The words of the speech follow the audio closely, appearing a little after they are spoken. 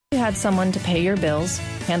had someone to pay your bills,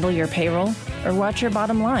 handle your payroll, or watch your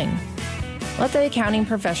bottom line? Let the accounting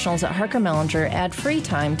professionals at Harker Mellinger add free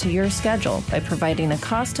time to your schedule by providing a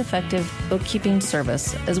cost-effective bookkeeping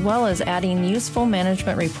service, as well as adding useful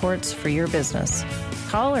management reports for your business.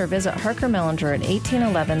 Call or visit Harker Mellinger at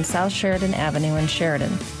 1811 South Sheridan Avenue in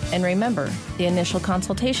Sheridan. And remember, the initial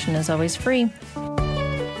consultation is always free.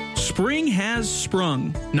 Spring has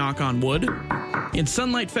sprung, knock on wood. And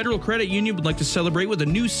Sunlight Federal Credit Union would like to celebrate with a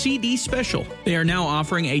new CD special. They are now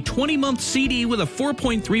offering a 20-month CD with a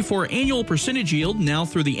 4.34 annual percentage yield now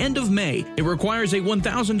through the end of May. It requires a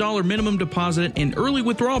 $1,000 minimum deposit and early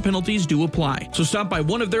withdrawal penalties do apply. So stop by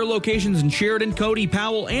one of their locations in Sheridan, Cody,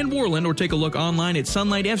 Powell, and Worland, or take a look online at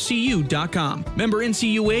sunlightfcu.com. Member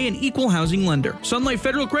NCUA and equal housing lender. Sunlight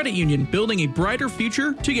Federal Credit Union, building a brighter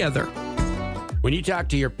future together. When you talk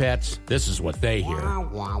to your pets, this is what they hear.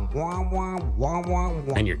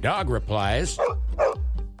 And your dog replies,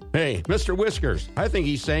 "Hey, Mr. Whiskers, I think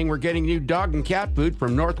he's saying we're getting new dog and cat food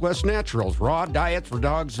from Northwest Naturals. Raw diets for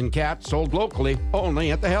dogs and cats sold locally, only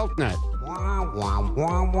at the Health Nut."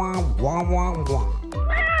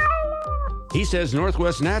 He says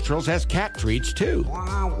Northwest Naturals has cat treats, too.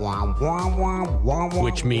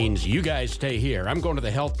 Which means you guys stay here. I'm going to the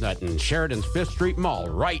Health Nut in Sheridan's 5th Street Mall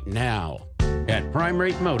right now. At Prime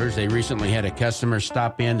Rate Motors, they recently had a customer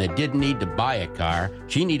stop in that didn't need to buy a car.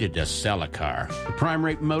 She needed to sell a car. The Prime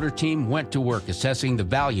Rate Motor team went to work assessing the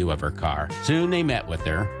value of her car. Soon they met with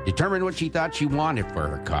her, determined what she thought she wanted for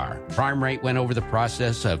her car. Prime Rate went over the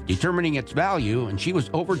process of determining its value, and she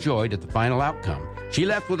was overjoyed at the final outcome. She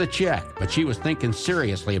left with a check, but she was thinking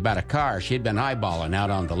seriously about a car she'd been eyeballing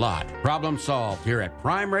out on the lot. Problem solved here at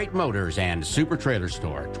Prime Rate Motors and Super Trailer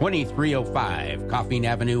Store, 2305 Coffeen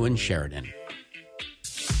Avenue in Sheridan.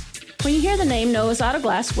 When you hear the name Novus Auto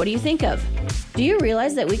Glass, what do you think of? Do you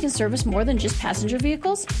realize that we can service more than just passenger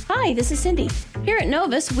vehicles? Hi, this is Cindy. Here at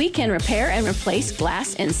Novus, we can repair and replace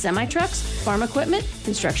glass in semi-trucks, farm equipment,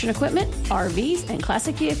 construction equipment, RVs, and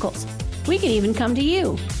classic vehicles. We can even come to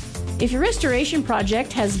you. If your restoration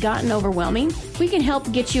project has gotten overwhelming, we can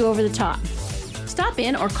help get you over the top. Stop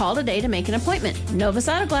in or call today to make an appointment. Novus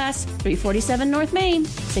Auto Glass, 347 North Main,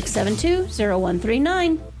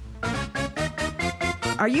 672-0139.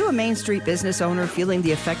 Are you a Main Street business owner feeling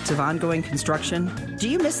the effects of ongoing construction? Do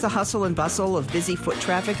you miss the hustle and bustle of busy foot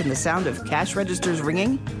traffic and the sound of cash registers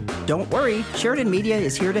ringing? Don't worry, Sheridan Media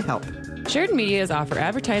is here to help. Sheridan Media's offer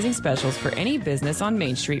advertising specials for any business on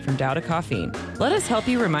Main Street from Dow to Coffeen. Let us help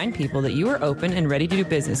you remind people that you are open and ready to do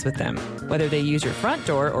business with them, whether they use your front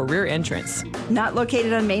door or rear entrance. Not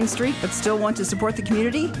located on Main Street but still want to support the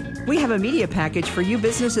community? We have a media package for you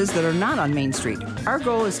businesses that are not on Main Street. Our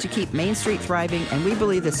goal is to keep Main Street thriving, and we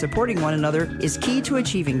believe that supporting one another is key to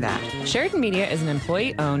achieving that. Sheridan Media is an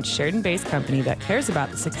employee-owned, Sheridan-based company that cares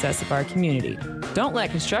about the success of our community. Don't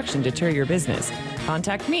let construction deter your business.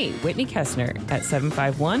 Contact me, Whitney Kessner, at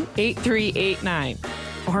 751-8389.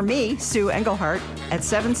 Or me, Sue Engelhart, at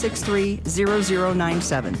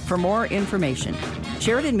 763-0097 for more information.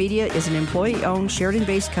 Sheridan Media is an employee-owned,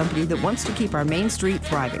 Sheridan-based company that wants to keep our Main Street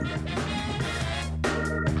thriving.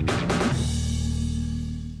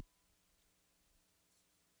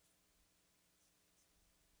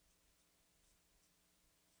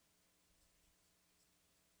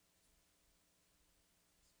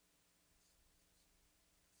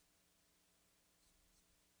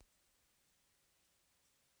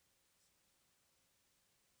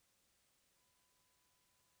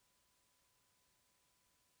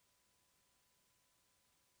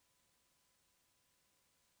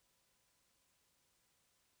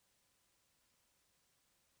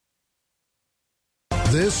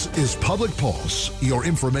 This is Public Pulse, your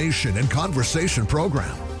information and conversation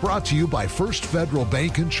program, brought to you by First Federal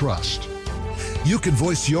Bank and Trust. You can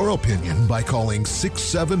voice your opinion by calling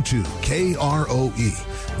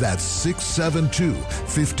 672-KROE. That's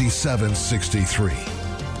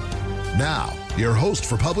 672-5763. Now, your host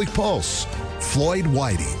for Public Pulse, Floyd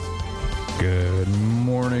Whiting. Good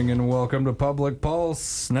morning and welcome to Public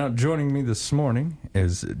Pulse. Now joining me this morning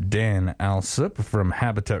is Dan Alsup from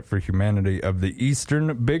Habitat for Humanity of the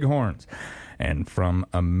Eastern Bighorns, and from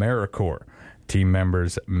AmeriCorps, team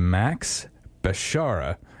members Max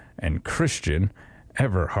Bashara and Christian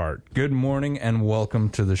Everhart. Good morning and welcome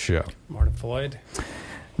to the show. Morning, Floyd.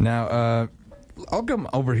 Now, I'll come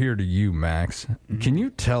over here to you, Max. Mm-hmm. Can you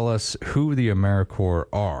tell us who the AmeriCorps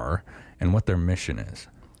are and what their mission is?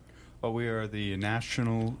 Well, we are the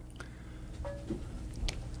National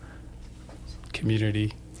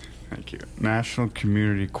Community. Thank you. National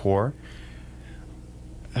Community Corps.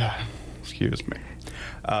 Excuse me.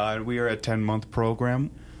 We are a 10-month program.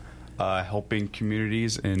 helping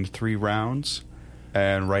communities in 3 rounds.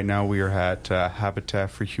 And right now we are at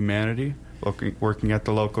Habitat for Humanity, working at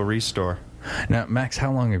the local restore. Now, Max,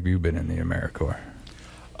 how long have you been in the AmeriCorps?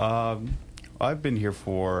 I've been here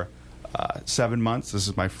for 7 months. This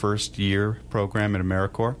is my first year program at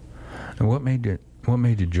AmeriCorps. And what made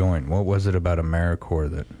you join? What was it about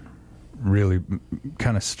AmeriCorps that really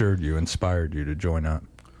kind of stirred you, inspired you to join up?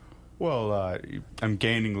 Well, I'm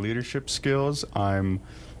gaining leadership skills. I'm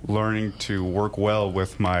learning to work well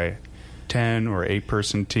with my 10 or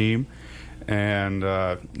 8-person team. And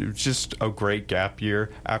it was just a great gap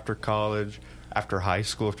year after college, after high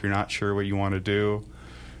school, if you're not sure what you want to do.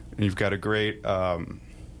 And you've got a great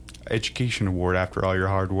education award after all your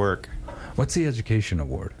hard work. What's the education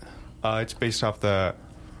award? It's based off the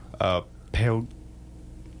Pell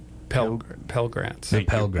Grants. The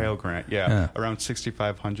Pell Grant. Pell Grant, yeah. Around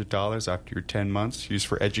 $6,500 after your 10 months, used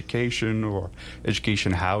for education or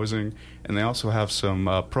education housing. And they also have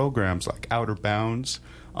some programs like Outer Bounds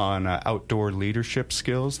on outdoor leadership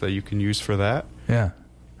skills that you can use for that. Yeah.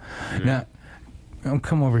 Now, I'll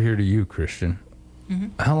come over here to you, Christian.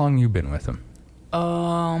 Mm-hmm. How long you been with them?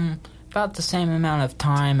 About the same amount of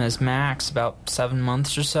time as Max, about 7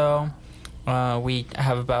 months or so. We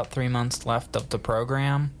have about 3 months left of the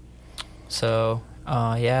program. So,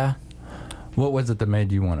 yeah. What was it that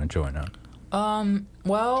made you want to join up?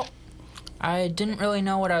 Well, I didn't really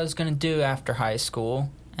know what I was going to do after high school,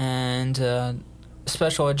 and a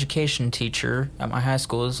special education teacher at my high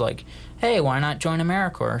school was like, hey, why not join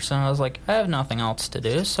AmeriCorps? So I was like, I have nothing else to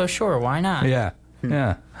do, so sure, why not? Yeah.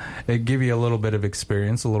 Yeah. It give you a little bit of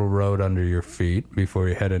experience, a little road under your feet before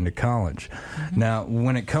you head into college. Mm-hmm. Now,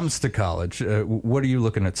 when it comes to college, what are you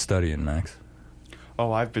looking at studying, Max?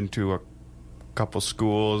 Oh, I've been to a couple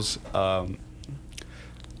schools,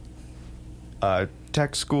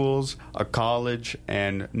 tech schools, a college,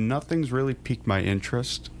 and nothing's really piqued my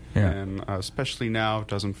interest. Yeah. And especially now, it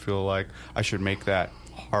doesn't feel like I should make that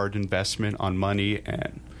hard investment on money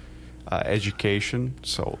and education.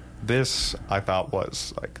 So this, I thought,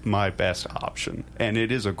 was like my best option, and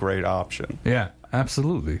it is a great option. Yeah,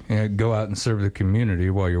 absolutely. Go out and serve the community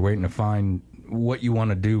while you're waiting to find what you want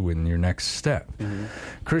to do in your next step. Mm-hmm.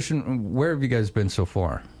 Christian, where have you guys been so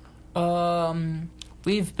far?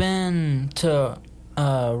 We've been to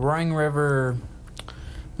Roaring River,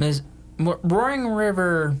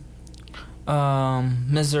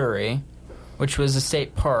 Missouri, which was a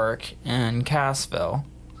state park in Cassville,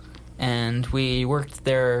 and we worked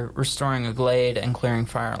there restoring a glade and clearing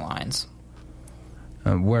fire lines.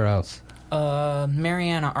 Where else?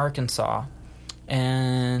 Marianna, Arkansas,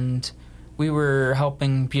 and we were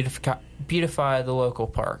helping beautify the local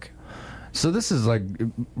park. So this is like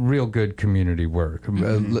real good community work.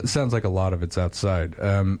 Mm-hmm. Sounds like a lot of it's outside.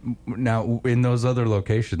 Now, in those other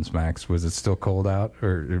locations, Max, was it still cold out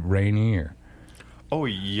or rainy? Or? Oh,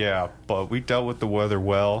 yeah, but we dealt with the weather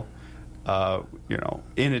well.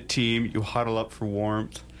 In a team, you huddle up for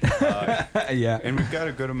warmth. Yeah. And we've got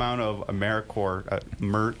a good amount of AmeriCorps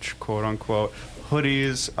merch, quote-unquote,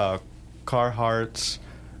 hoodies, Carhartts,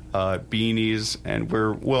 beanies, and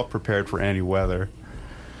we're well prepared for any weather.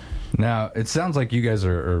 Now, it sounds like you guys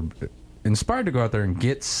are inspired to go out there and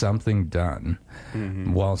get something done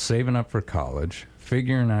while saving up for college,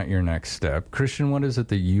 figuring out your next step. Christian, what is it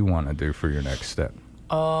that you want to do for your next step?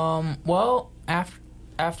 Well,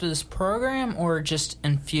 after this program or just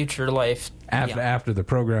in future life? After the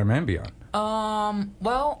program and beyond.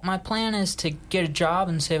 Well, my plan is to get a job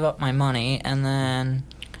and save up my money, and then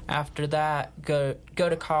after that, go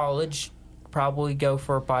to college, probably go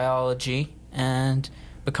for biology, and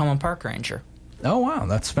become a park ranger. Oh, wow,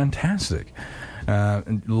 that's fantastic.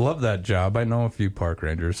 Love that job. I know a few park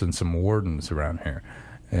rangers and some wardens around here.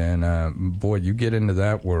 And, boy, you get into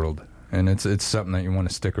that world, and it's something that you want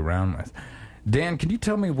to stick around with. Dan, can you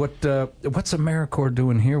tell me what's AmeriCorps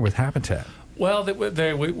doing here with Habitat? Well,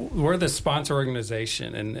 we're the sponsor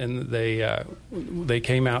organization, and they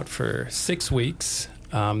came out for 6 weeks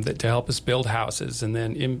to help us build houses, and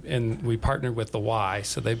then we partnered with the Y.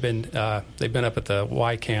 So they've been up at the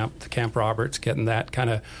Y camp, the Camp Roberts, getting that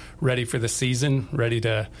kind of ready for the season, ready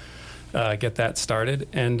to get that started,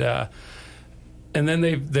 and then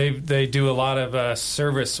they do a lot of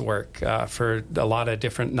service work for a lot of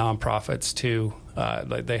different nonprofits too.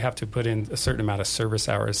 They have to put in a certain amount of service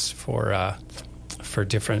hours for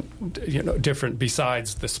different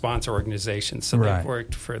besides the sponsor organizations. So right. They've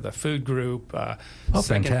worked for the food group, Secondhand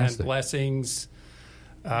fantastic. Blessings.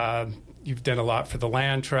 You've done a lot for the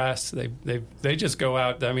Land Trust. They just go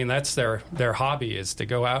out. I mean, that's their hobby is to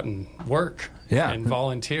go out and work and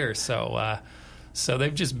volunteer. So So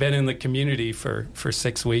they've just been in the community for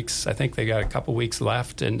 6 weeks. I think they got a couple weeks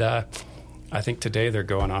left, and I think today they're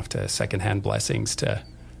going off to Secondhand Blessings to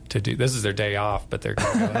do. This is their day off, but they're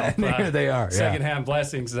going to go help. Here they are. Secondhand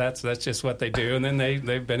Blessings. That's just what they do. And then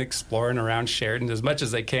they've been exploring around Sheridan as much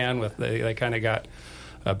as they can. They kind of got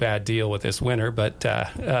a bad deal with this winter, but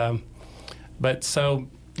so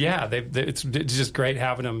yeah, it's just great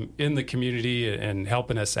having them in the community and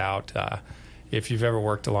helping us out. If you've ever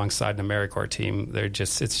worked alongside an AmeriCorps team,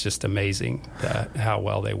 it's just amazing how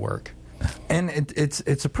well they work. And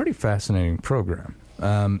it's a pretty fascinating program.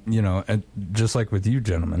 And just like with you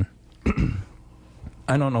gentlemen,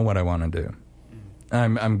 I don't know what I want to do.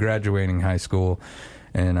 I'm graduating high school,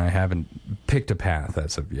 and I haven't picked a path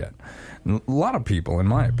as of yet. A lot of people, in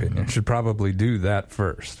my opinion, should probably do that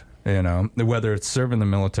first. Whether it's serve in the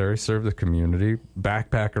military, serve the community,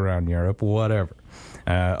 backpack around Europe, whatever.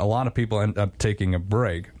 A lot of people end up taking a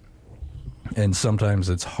break, and sometimes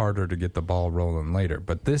it's harder to get the ball rolling later.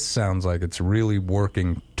 But this sounds like it's really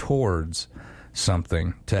working towards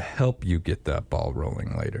something to help you get that ball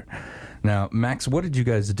rolling later. Now, Max, what did you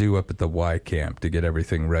guys do up at the Y camp to get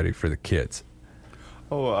everything ready for the kids?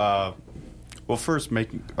 Well, first,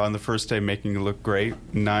 on the first day, making it look great,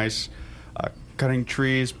 nice. Cutting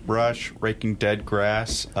trees, brush, raking dead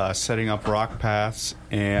grass, setting up rock paths,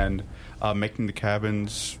 and making the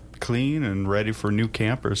cabins clean and ready for new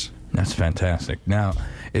campers. That's fantastic. Now,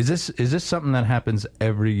 is this something that happens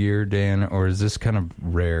every year, Dan, or is this kind of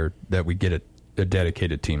rare that we get a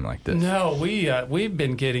dedicated team like this? No, we've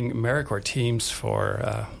been getting AmeriCorps teams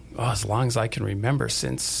for as long as I can remember,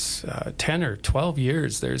 since 10 or 12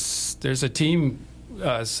 years. There's a team.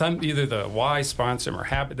 Either the Y sponsor them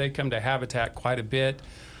or they come to Habitat quite a bit.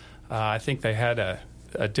 I think they had a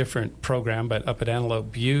different program, but up at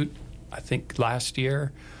Antelope Butte, I think last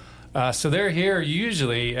year. So they're here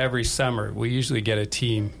usually every summer. We usually get a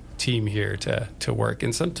team here to work,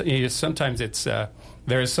 and sometimes it's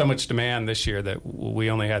there is so much demand this year that we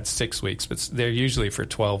only had 6 weeks, but they're usually for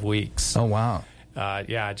 12 weeks. Oh wow.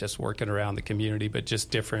 Just working around the community, but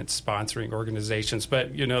just different sponsoring organizations.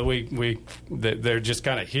 But they're just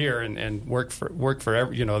kind of here and work for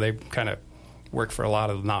every. They kind of work for a lot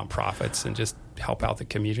of the nonprofits and just help out the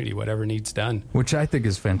community, whatever needs done. Which I think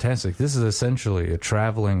is fantastic. This is essentially a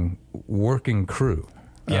traveling working crew.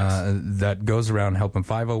 Yes. That goes around helping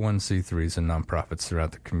 501c3s and nonprofits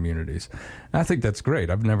throughout the communities. I think that's great.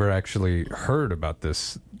 I've never actually heard about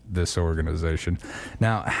this organization.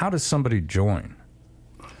 Now, how does somebody join?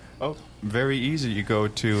 Oh, very easy. You go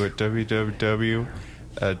to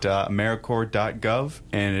www.americorps.gov,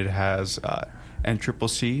 and it has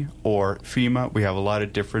NCCC or FEMA. We have a lot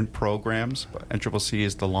of different programs, but NCCC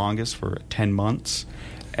is the longest for 10 months,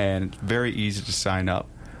 and it's very easy to sign up.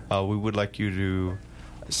 We would like you to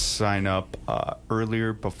sign up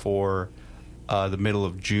earlier, before the middle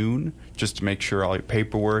of June, just to make sure all your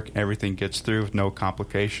paperwork and everything gets through with no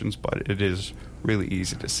complications, but it is really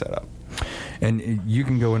easy to set up. And you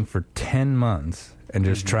can go in for 10 months and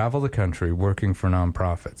just travel the country working for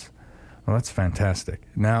nonprofits. Well, that's fantastic.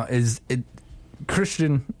 Now, is it,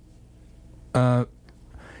 Christian, you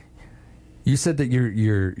said that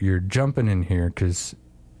you're jumping in here because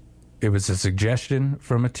it was a suggestion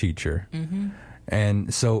from a teacher. Mm-hmm.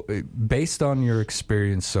 And so, based on your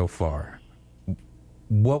experience so far,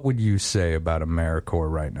 what would you say about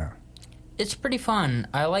AmeriCorps right now? It's pretty fun.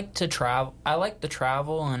 I like to travel. I like the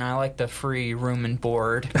travel, and I like the free room and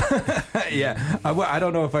board. Yeah, I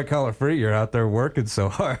don't know if I call it free. You're out there working so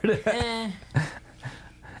hard.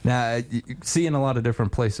 Now, seeing a lot of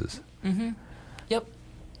different places. Mm-hmm. Yep.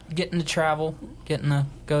 Getting to travel, getting to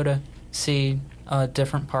go to see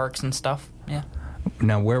different parks and stuff. Yeah.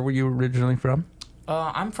 Now, where were you originally from?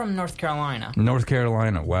 I'm from North Carolina. North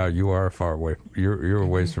Carolina. Wow, you are far away. You're a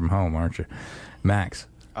ways from home, aren't you? Max?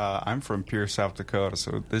 I'm from Pierce, South Dakota,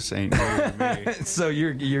 so this ain't new to me. So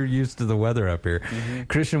you're used to the weather up here. Mm-hmm.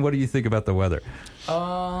 Christian, what do you think about the weather?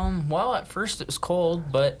 Well, at first it was cold,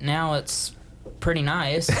 but now it's pretty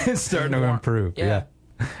nice. It's starting to improve. Yeah.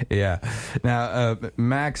 Now,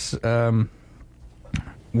 Max,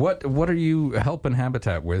 what are you helping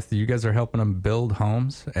Habitat with? You guys are helping them build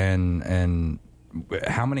homes, and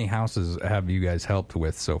how many houses have you guys helped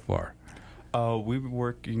with so far? We've been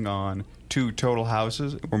working on 2 total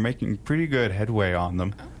houses. We're making pretty good headway on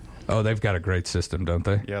them. Oh, they've got a great system, don't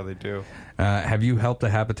they? Yeah, they do. Have you helped a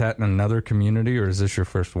Habitat in another community, or is this your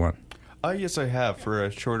first one? Yes, I have. For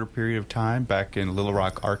a shorter period of time back in Little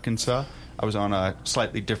Rock, Arkansas. I was on a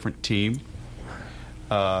slightly different team.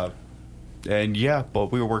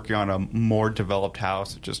 But we were working on a more developed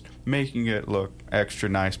house, just making it look extra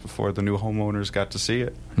nice before the new homeowners got to see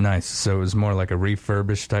it. Nice. So it was more like a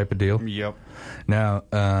refurbished type of deal? Yep. Now,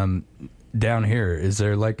 down here, is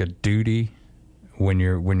there like a duty when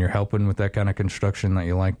you're helping with that kind of construction that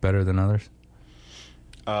you like better than others?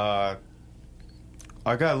 I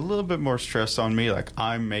got a little bit more stress on me. Like,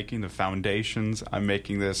 I'm making the foundations. I'm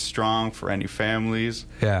making this strong for any families.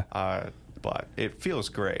 Yeah. But it feels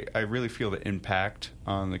great. I really feel the impact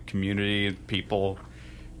on the community, people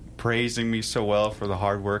praising me so well for the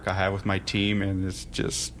hard work I have with my team, and it's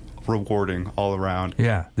just rewarding all around.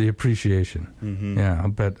 Yeah, the appreciation. Mm-hmm. Yeah, I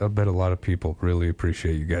bet a lot of people really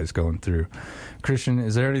appreciate you guys going through. Christian,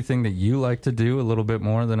 is there anything that you like to do a little bit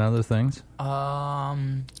more than other things?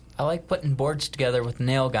 I like putting boards together with a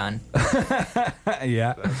nail gun.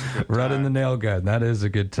 Yeah, running the nail gun. That is a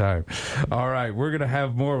good time. All right, we're going to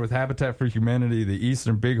have more with Habitat for Humanity, the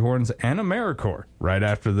Eastern Bighorns, and AmeriCorps right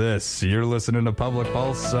after this. You're listening to Public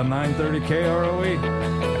Pulse on 930 KROE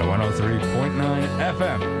at 103.9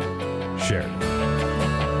 FM. Sheridan.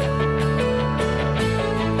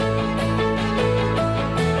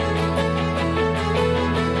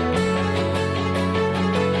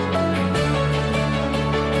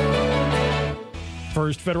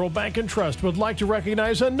 First Federal Bank and Trust would like to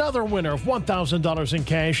recognize another winner of $1,000 in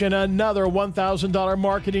cash and another $1,000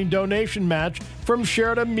 marketing donation match from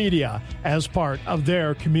Sheridan Media. As part of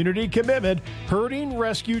their community commitment, Herding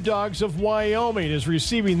Rescue Dogs of Wyoming is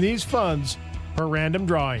receiving these funds per random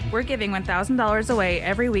drawing. We're giving $1,000 away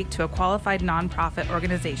every week to a qualified nonprofit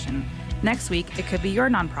organization. Next week, it could be your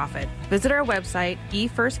nonprofit. Visit our website,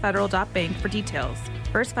 efirstfederal.bank, for details.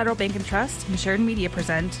 First Federal Bank and Trust and Sheridan Media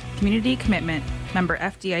present Community Commitment, member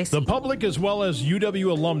FDIC. The public as well as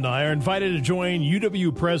UW alumni are invited to join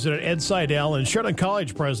UW President Ed Seidel and Sheridan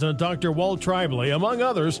College President Dr. Walt Tribally, among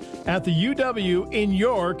others, at the UW In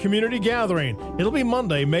Your Community Gathering. It'll be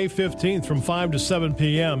Monday, May 15th from 5 to 7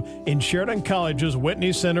 p.m. in Sheridan College's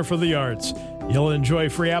Whitney Center for the Arts. You'll enjoy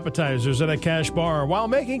free appetizers at a cash bar while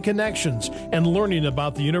making connections and learning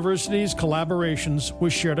about the university's collaborations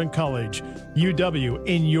with Sheridan College. UW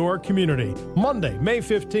In Your Community, Monday, May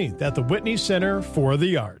 15th at the Whitney Center for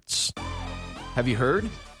the Arts. Have you heard?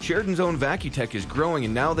 Sheridan's own Vacutech is growing,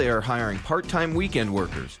 and now they are hiring part-time weekend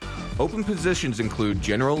workers. Open positions include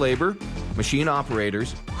general labor, machine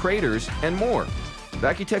operators, craters, and more.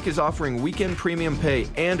 Vacutech is offering weekend premium pay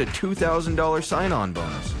and a $2,000 sign-on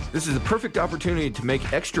bonus. This is a perfect opportunity to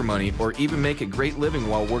make extra money or even make a great living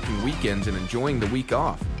while working weekends and enjoying the week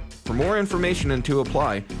off. For more information and to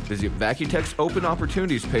apply, visit Vacutech's open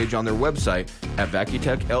opportunities page on their website at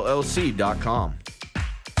vacutechllc.com.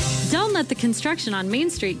 Don't let the construction on Main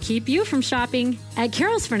Street keep you from shopping. At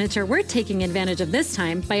Carol's Furniture, we're taking advantage of this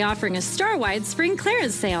time by offering a store-wide spring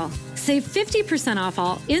clearance sale. Save 50% off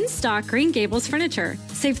all in-stock Green Gables furniture.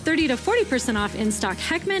 Save 30 to 40% off in-stock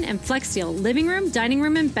Heckman and Flexsteel living room, dining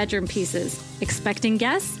room, and bedroom pieces. Expecting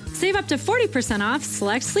guests? Save up to 40% off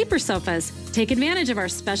select sleeper sofas. Take advantage of our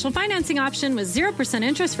special financing option with 0%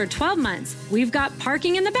 interest for 12 months. We've got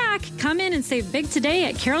parking in the back. Come in and save big today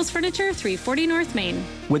at Carol's Furniture, 340 North Main.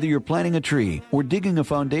 Whether you're planting a tree or digging a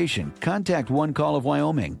foundation, contact One Call of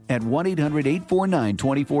Wyoming at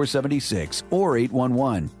 1-800-849-2476 or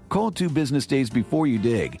 811. Call 2 business days before you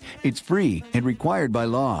dig. It's free and required by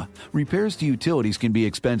law. Repairs to utilities can be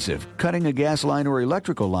expensive. Cutting a gas line or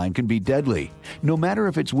electrical line can be deadly. No matter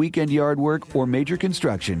if it's weekend yard work or major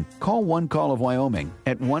construction, call One Call of Wyoming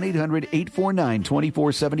at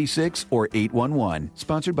 1-800-849-2476 or 811.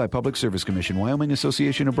 Sponsored by Public Service Commission, Wyoming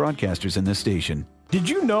Association of Broadcasters, and this station. Did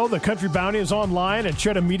you know the Country Bounty is online at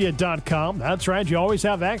SheridanMedia.com? That's right, you always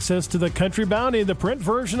have access to the Country Bounty. The print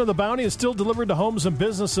version of the Bounty is still delivered to homes and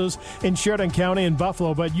businesses in Sheridan County and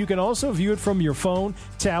Buffalo, but you can also view it from your phone,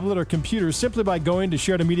 tablet, or computer simply by going to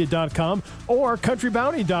SheridanMedia.com or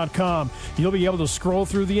CountryBounty.com. You'll be able to scroll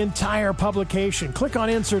through the entire publication, click on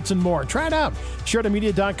inserts and more. Try it out,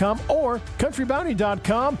 SheridanMedia.com or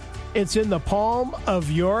CountryBounty.com. It's in the palm of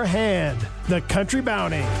your hand. The Country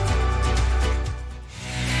Bounty.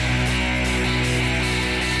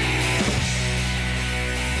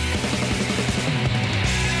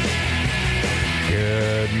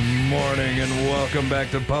 Good morning and welcome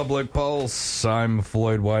back to Public Pulse. I'm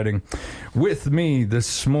Floyd Whiting. With me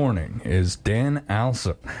this morning is Dan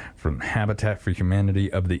Alsop from Habitat for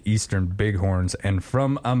Humanity of the Eastern Bighorns, and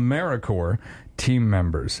from AmeriCorps, team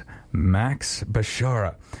members Max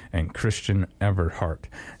Bashara and Christian Everhart.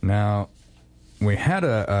 Now, we had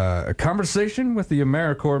a conversation with the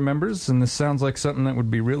AmeriCorps members, and this sounds like something that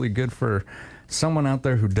would be really good for someone out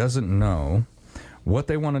there who doesn't know what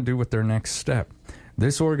they want to do with their next step.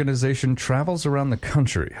 This organization travels around the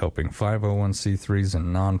country helping 501c3s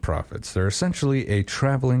and nonprofits. They're essentially a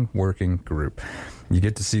traveling working group. You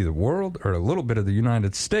get to see the world, or a little bit of the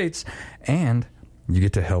United States, and you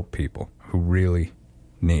get to help people who really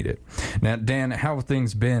need it. Now, Dan, how have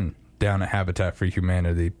things been down at Habitat for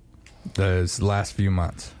Humanity those last few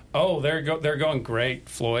months? Oh, they're going great,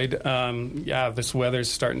 Floyd. This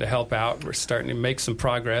weather's starting to help out. We're starting to make some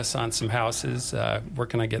progress on some houses,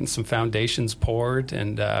 working on getting some foundations poured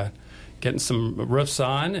and getting some roofs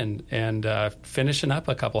on and finishing up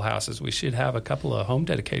a couple houses. We should have a couple of home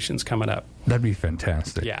dedications coming up. That'd be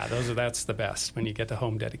fantastic. Yeah, that's the best when you get the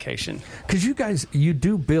home dedication. Because you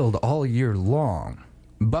do build all year long,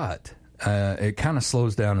 but it kind of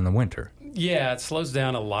slows down in the winter. Yeah, it slows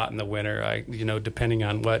down a lot in the winter. Depending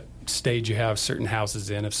on what stage you have certain houses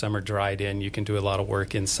in, if some are dried in, you can do a lot of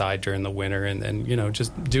work inside during the winter, and then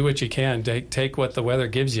just do what you can. Take what the weather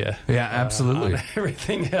gives you. Yeah, absolutely.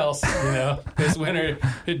 Everything else, this winter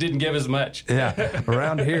it didn't give as much. Yeah,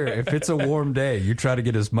 around here, if it's a warm day, you try to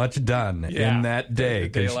get as much done in that day. A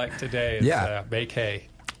day like today is bake hay.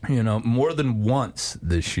 More than once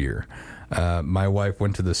this year, my wife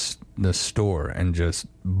went to the store and just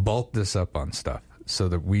bulked us up on stuff so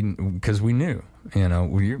that because we knew,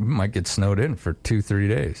 we might get snowed in for 2-3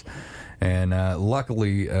 days. And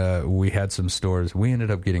luckily, we had some stores. We ended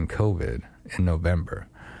up getting COVID in November.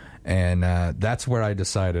 And that's where I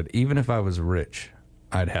decided, even if I was rich,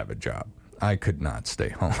 I'd have a job. I could not stay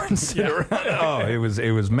home and sit around. Oh, it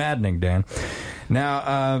was maddening, Dan.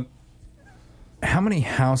 Now, how many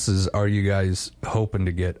houses are you guys hoping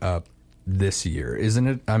to get up this year? Isn't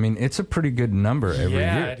it? I mean, it's a pretty good number every year.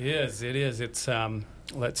 Yeah, it is. It's,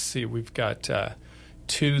 let's see, we've got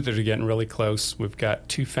 2 that are getting really close. We've got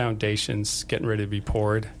 2 foundations getting ready to be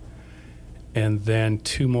poured, and then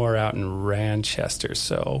 2 more out in Ranchester.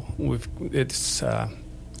 So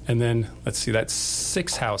and then let's see, that's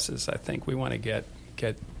 6 houses I think we want to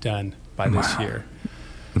get done by this year.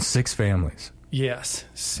 And 6 families. Yes,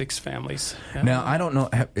 6 families. Now, I don't know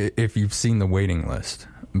if you've seen the waiting list,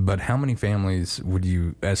 but how many families would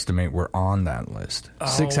you estimate were on that list?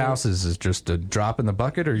 6 houses is just a drop in the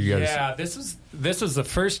bucket, or you guys? Yeah, this was the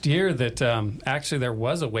first year that actually there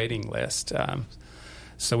was a waiting list.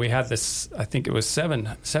 So we had this. I think it was seven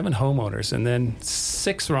homeowners, and then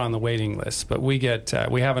 6 were on the waiting list. But we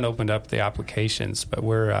haven't opened up the applications, but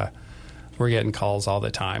we're getting calls all the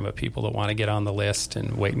time of people that want to get on the list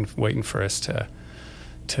and waiting for us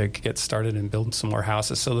to get started and building some more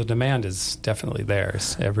houses. So the demand is definitely there.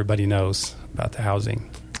 Everybody knows about the housing.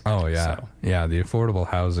 Oh, yeah. So. Yeah, the affordable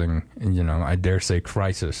housing, I dare say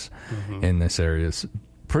crisis in this area is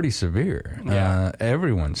pretty severe. Yeah.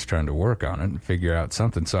 Everyone's trying to work on it and figure out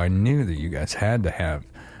something. So I knew that you guys had to have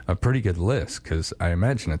a pretty good list, because I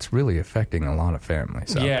imagine it's really affecting a lot of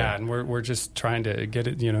families out there. And we're just trying to get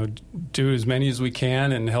it, do as many as we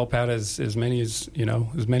can and help out as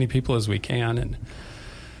many people as we can. And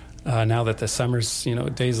now that the summer's,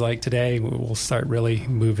 days like today, we'll start really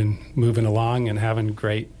moving along and having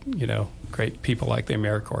great people like the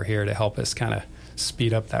AmeriCorps here to help us kind of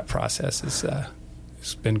speed up that process.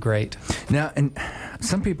 It's been great. Now, and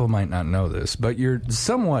some people might not know this, but you're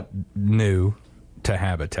somewhat new to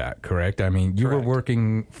Habitat, correct? I mean, you were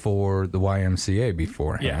working for the YMCA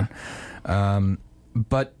beforehand. Yeah.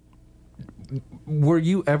 But were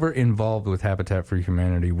you ever involved with Habitat for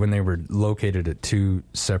Humanity when they were located at 2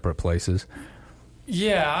 separate places?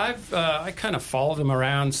 Yeah, I kind of followed them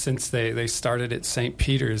around since they started at St.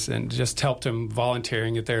 Peter's, and just helped them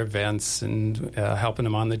volunteering at their events and helping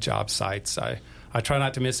them on the job sites. I try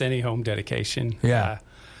not to miss any home dedication. Yeah.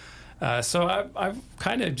 So I've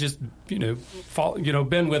kind of just,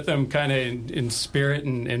 been with them kind of in spirit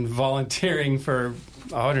and volunteering for,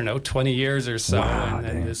 20 years or so. Wow, and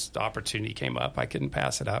then this opportunity came up. I couldn't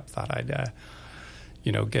pass it up. Thought I'd,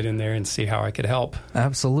 get in there and see how I could help.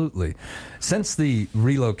 Absolutely. Since the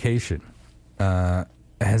relocation,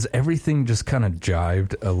 has everything just kind of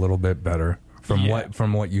jived a little bit better?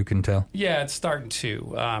 From what you can tell? Yeah, it's starting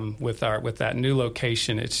to. With that new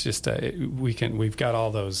location, it's just we've got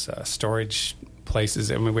all those storage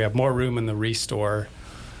places. I mean, we have more room in the restore.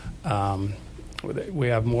 We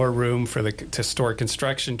have more room to store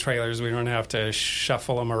construction trailers. We don't have to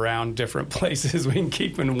shuffle them around different places. We can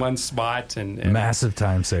keep them in one spot. And massive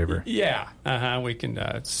time saver. Yeah, we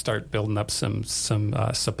can start building up some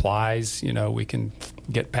supplies. We can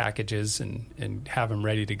get packages and have them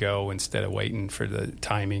ready to go instead of waiting for the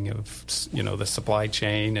timing of the supply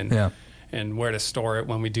chain and where to store it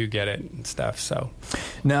when we do get it and stuff. So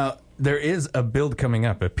now, there is a build coming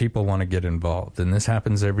up if people want to get involved, and this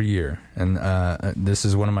happens every year. And this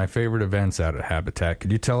is one of my favorite events out at Habitat.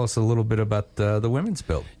 Could you tell us a little bit about the women's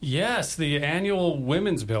build? Yes, the annual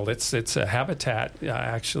women's build. It's a Habitat.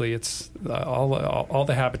 Actually, it's all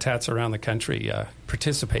the Habitats around the country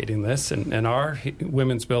participate in this, and our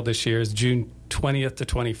women's build this year is June 20th to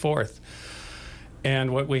 24th.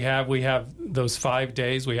 And what we have those 5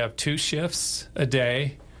 days. We have 2 shifts a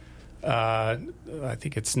day. I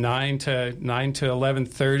think it's 9 to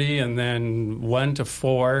 11:30, and then 1 to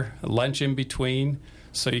 4, lunch in between.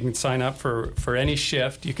 So you can sign up for any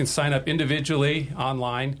shift. You can sign up individually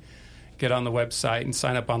online, get on the website and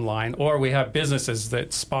sign up online. Or we have businesses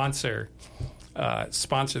that sponsor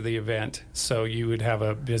the event. So you would have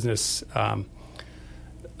a business,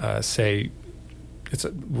 say,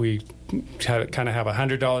 we kind of have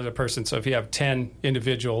 $100 a person. So if you have 10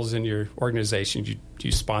 individuals in your organization,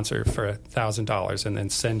 you sponsor for $1,000 and then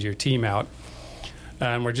send your team out.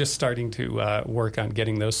 And we're just starting to work on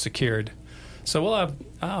getting those secured. So we'll have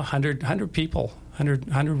 100 people,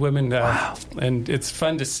 100 women. Wow. And it's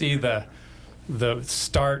fun to see the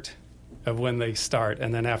start of when they start,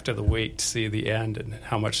 and then after the week to see the end and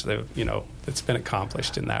how much it's been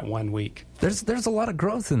accomplished in that 1 week. There's a lot of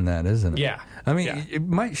growth in that, isn't it? Yeah. I mean, it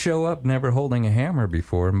might show up never holding a hammer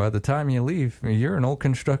before, and by the time you leave, you're an old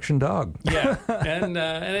construction dog. Yeah, and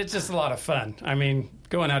it's just a lot of fun. I mean,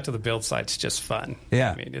 going out to the build site's just fun.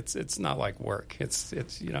 Yeah. I mean, it's not like work. It's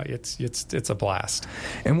a blast.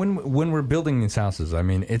 And when we're building these houses, I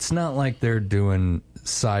mean, it's not like they're doing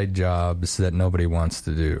side jobs that nobody wants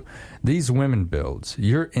to do. These women builds,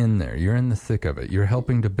 you're in there, you're in the thick of it, you're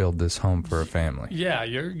helping to build this home for a family. Yeah,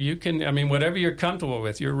 you can, I mean, whatever you're comfortable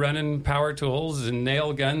with. You're running power tools and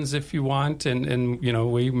nail guns if you want, and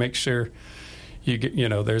we make sure you get,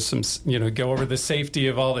 there's some, go over the safety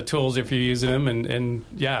of all the tools if you're using them, and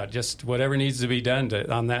yeah, just whatever needs to be done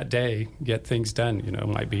on that day, get things done. It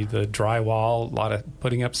might be the drywall, a lot of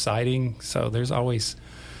putting up siding, so there's always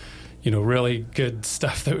really good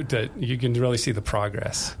stuff that you can really see the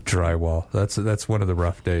progress. Drywall. That's one of the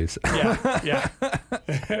rough days. Yeah.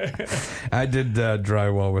 I did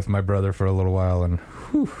drywall with my brother for a little while, and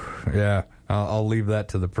yeah, I'll leave that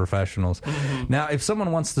to the professionals. Mm-hmm. Now, if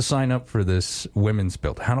someone wants to sign up for this women's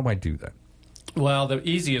build, how do I do that? Well, the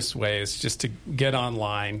easiest way is just to get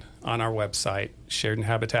online on our website,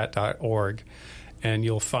 SheridanHabitat.org, and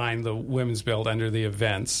you'll find the women's build under the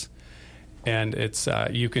events. And it's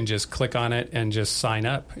you can just click on it and just sign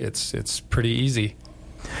up. It's pretty easy.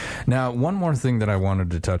 Now, one more thing that I wanted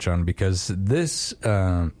to touch on, because this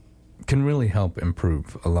can really help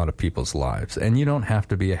improve a lot of people's lives. And you don't have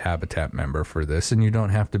to be a Habitat member for this, and you don't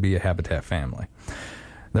have to be a Habitat family.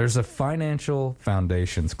 There's a financial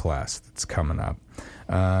foundations class that's coming up.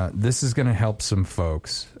 This is going to help some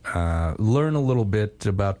folks learn a little bit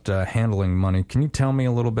about handling money. Can you tell me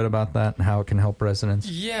a little bit about that and how it can help residents?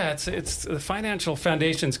 Yeah, it's the Financial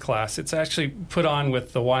Foundations class. It's actually put on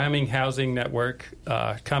with the Wyoming Housing Network,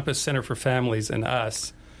 Compass Center for Families, and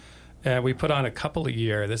us. We put on a couple a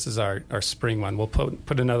year. This is our spring one. We'll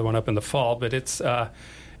put another one up in the fall, but it's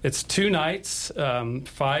 2 nights,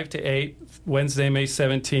 5 to 8, Wednesday, May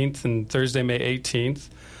 17th, and Thursday, May 18th.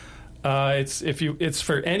 It's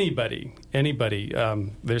for anybody.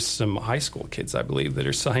 There's some high school kids, I believe, that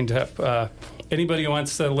are signed up. Anybody who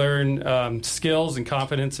wants to learn skills and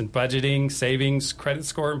confidence in budgeting, savings, credit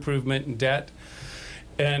score improvement, and debt.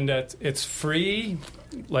 And it's free.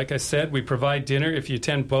 Like I said, we provide dinner. If you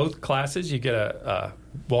attend both classes, you get a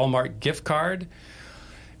Walmart gift card.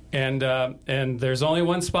 And there's only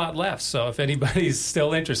one spot left, so if anybody's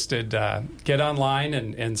still interested, get online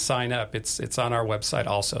and sign up. It's on our website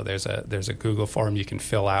also. There's a Google form you can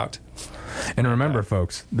fill out. And remember,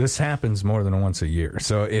 folks, this happens more than once a year.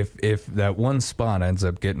 So if that one spot ends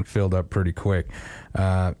up getting filled up pretty quick,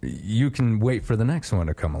 you can wait for the next one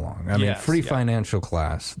to come along. I mean, free financial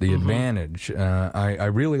class, the advantage. I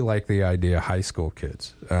really like the idea of high school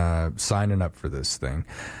kids signing up for this thing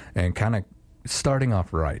and kind of starting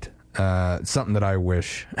off right. Something that I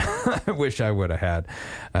wish I would have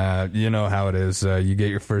had. You know how it is. You get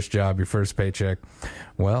your first job, your first paycheck.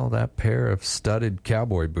 Well, that pair of studded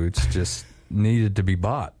cowboy boots just needed to be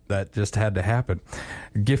bought. That just had to happen.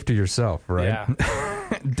 Gift to yourself, right?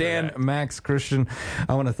 Yeah. Dan, Max, Christian,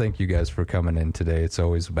 I want to thank you guys for coming in today. It's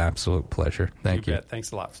always an absolute pleasure. Thank you.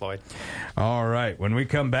 Thanks a lot, Floyd. All right. When we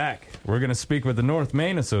come back, we're going to speak with the North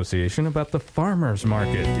Maine Association about the farmers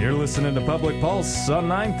market. You're listening to Public Pulse on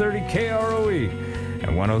 930 KROE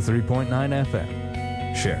and 103.9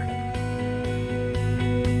 FM. Share.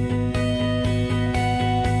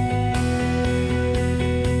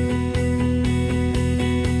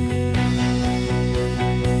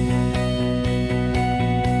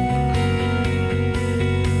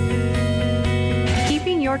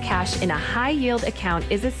 your cash in a high-yield account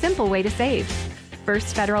is a simple way to save.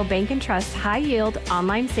 First Federal Bank & Trust high-yield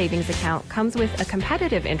online savings account comes with a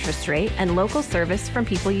competitive interest rate and local service from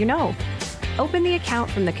people you know. Open the account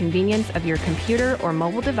from the convenience of your computer or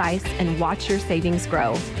mobile device and watch your savings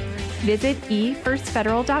grow. Visit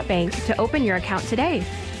efirstfederal.bank to open your account today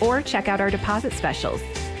or check out our deposit specials.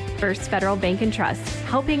 First Federal Bank & Trust,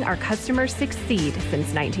 helping our customers succeed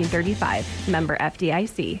since 1935. Member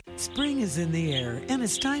FDIC. Spring is in the air and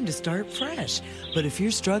it's time to start fresh. But if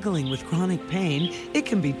you're struggling with chronic pain, it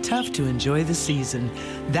can be tough to enjoy the season.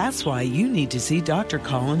 That's why you need to see Dr.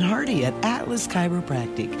 Colin Hardy at Atlas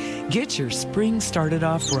Chiropractic. Get your spring started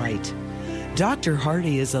off right. Dr.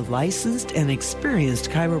 Hardy is a licensed and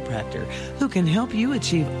experienced chiropractor who can help you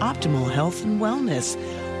achieve optimal health and wellness.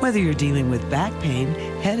 Whether you're dealing with back pain,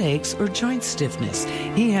 headaches, or joint stiffness,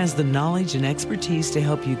 he has the knowledge and expertise to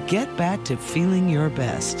help you get back to feeling your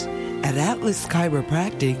best. At Atlas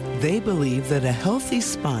Chiropractic, they believe that a healthy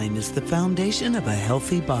spine is the foundation of a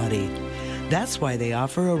healthy body. That's why they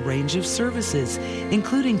offer a range of services,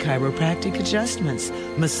 including chiropractic adjustments,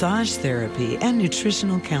 massage therapy, and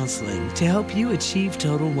nutritional counseling to help you achieve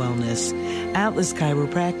total wellness. Atlas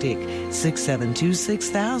Chiropractic,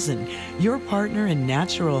 672-6000, your partner in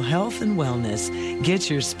natural health and wellness. Get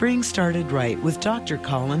your spring started right with Dr.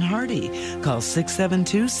 Colin Hardy. Call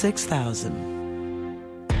 672-6000.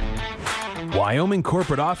 Wyoming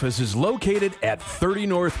Corporate Office is located at 30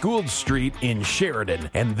 North Gould Street in Sheridan,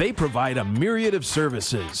 and they provide a myriad of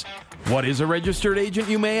services. What is a registered agent,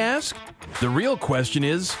 you may ask? The real question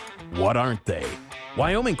is, what aren't they?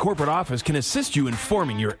 Wyoming Corporate Office can assist you in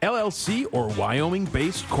forming your LLC or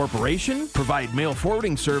Wyoming-based corporation, provide mail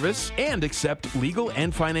forwarding service, and accept legal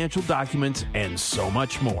and financial documents, and so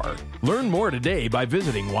much more. Learn more today by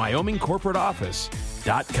visiting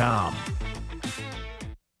WyomingCorporateOffice.com.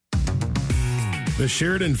 The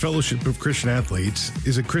Sheridan Fellowship of Christian Athletes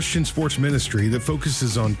is a Christian sports ministry that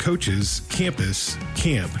focuses on coaches, campus,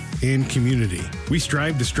 camp, and community. We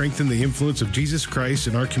strive to strengthen the influence of Jesus Christ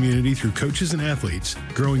in our community through coaches and athletes,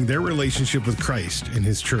 growing their relationship with Christ and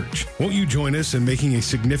His church. Won't you join us in making a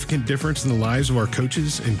significant difference in the lives of our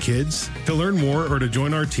coaches and kids? To learn more or to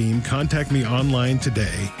join our team, contact me online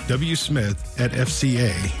today, wsmith@fca.org.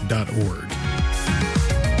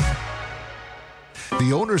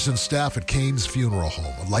 The owners and staff at Kane's Funeral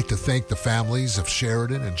Home would like to thank the families of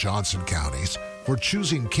Sheridan and Johnson counties for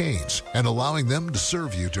choosing Kane's and allowing them to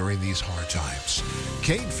serve you during these hard times.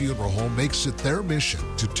 Kane Funeral Home makes it their mission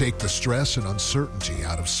to take the stress and uncertainty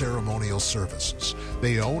out of ceremonial services.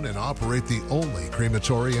 They own and operate the only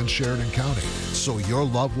crematory in Sheridan County, so your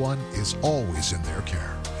loved one is always in their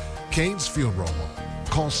care. Kane's Funeral Home.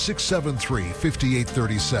 Call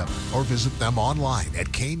 673-5837 or visit them online at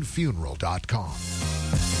canefuneral.com.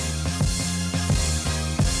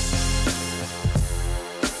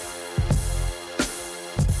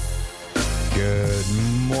 Good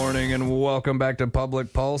morning and welcome back to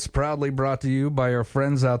Public Pulse, proudly brought to you by our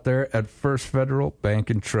friends out there at First Federal Bank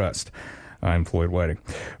and Trust. I'm Floyd Whiting.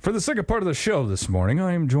 For the second part of the show this morning,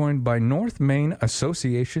 I am joined by North Maine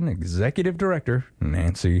Association Executive Director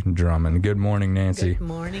Nancy Drummond. Good morning, Nancy. Good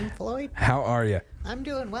morning, Floyd. How are you? I'm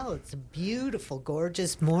doing well. It's a beautiful,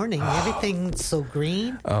 gorgeous morning. Everything's so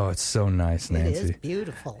green. Oh, it's so nice, Nancy. It is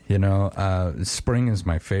beautiful. You know, spring is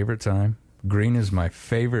my favorite time. Green is my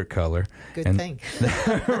favorite color. Good thing.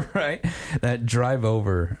 Right? That drive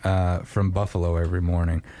over from Buffalo every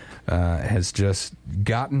morning has just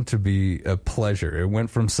gotten to be a pleasure. It went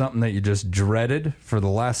from something that you just dreaded for the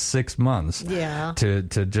last 6 months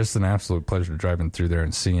to just an absolute pleasure driving through there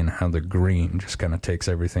and seeing how the green just kind of takes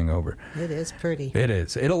everything over. It is pretty. It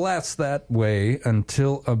is. It'll last that way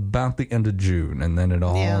until about the end of June, and then it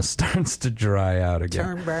all starts to dry out again.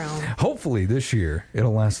 Turn brown. Hopefully this year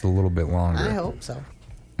it'll last a little bit longer. I hope so.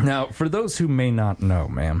 Now, for those who may not know,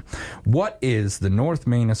 ma'am, what is the North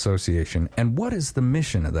Maine Association and what is the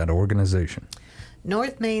mission of that organization?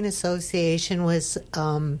 North Maine Association was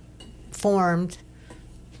formed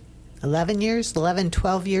 12 years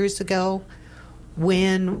ago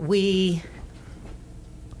when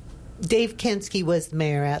Dave Kinski was the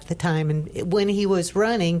mayor at the time, and when he was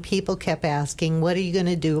running, people kept asking, what are you going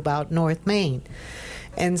to do about North Maine?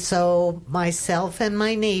 And so myself and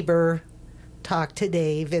my neighbor talked to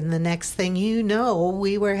Dave, and the next thing you know,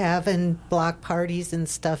 we were having block parties and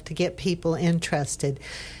stuff to get people interested.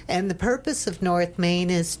 And the purpose of North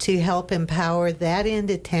Maine is to help empower that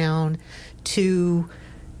end of town to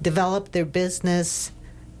develop their business,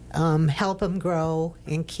 help them grow,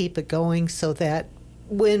 and keep it going so that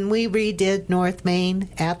when we redid North Maine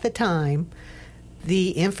at the time,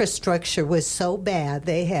 the infrastructure was so bad.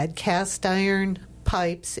 They had cast iron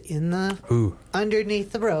pipes in the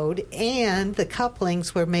underneath the road, and the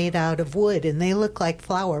couplings were made out of wood, and they look like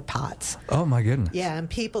flower pots. Oh, my goodness. Yeah, and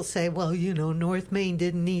people say, well, North Main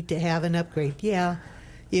didn't need to have an upgrade. Yeah.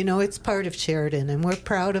 It's part of Sheridan, and we're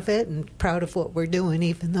proud of it and proud of what we're doing,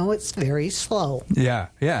 even though it's very slow. Yeah,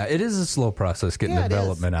 it is a slow process getting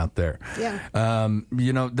development out there. Yeah.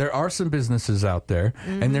 There are some businesses out there,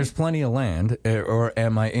 and there's plenty of land, or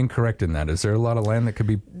am I incorrect in that? Is there a lot of land that could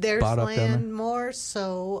be bought up down there? There's land more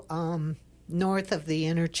so north of the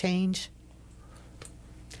interchange.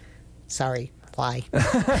 Sorry. Why?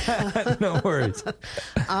 No worries.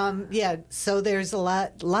 So there's a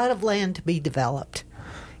lot of land to be developed.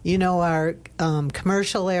 Our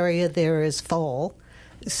commercial area there is full,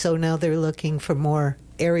 so now they're looking for more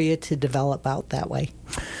area to develop out that way.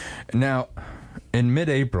 Now, in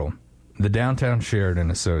mid-April, the Downtown Sheridan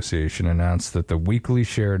Association announced that the weekly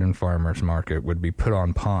Sheridan Farmers Market would be put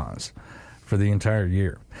on pause for the entire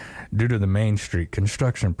year due to the Main Street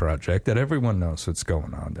construction project that everyone knows what's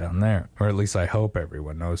going on down there, or at least I hope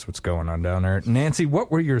everyone knows what's going on down there. Nancy, what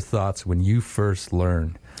were your thoughts when you first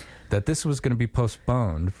learned that this was going to be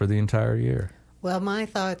postponed for the entire year? Well, my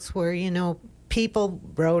thoughts were, people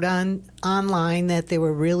wrote online that they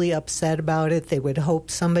were really upset about it. They would hope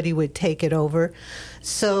somebody would take it over.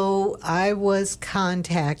 So I was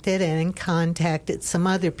contacted and contacted some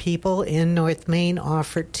other people in North Main,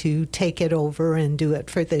 offered to take it over and do it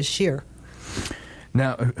for this year.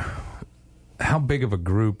 Now, how big of a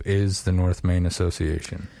group is the North Main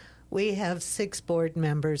Association? We have 6 board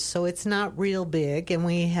members, so it's not real big. And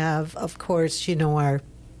we have, of course, our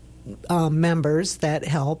members that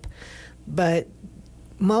help. But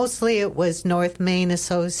mostly it was North Main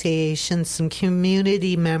Association, some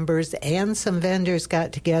community members, and some vendors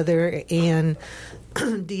got together and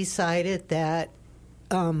decided that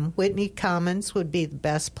Whitney Commons would be the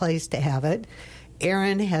best place to have it.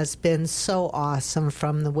 Erin has been so awesome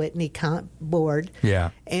from the Whitney board.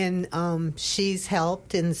 Yeah. And she's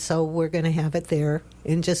helped, and so we're going to have it there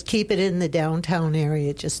and just keep it in the downtown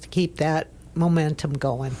area just to keep that momentum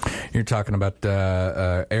going. You're talking about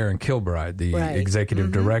Erin Kilbride, the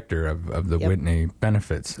executive director of the Whitney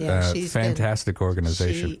Benefits. Yeah, fantastic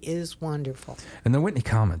organization. She is wonderful. And the Whitney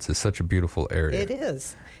Commons is such a beautiful area. It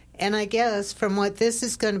is. And I guess from what this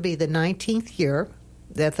is going to be the 19th year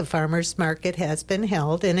that the farmers market has been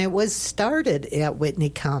held, and it was started at Whitney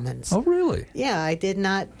Commons. Oh, really? Yeah, I did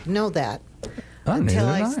not know that. Until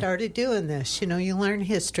I started doing this. You learn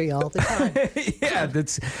history all the time. Yeah,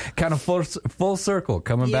 that's kind of full circle,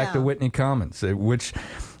 coming back to Whitney Commons, which,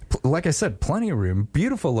 like I said, plenty of room,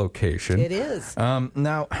 beautiful location. It is.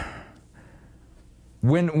 Now,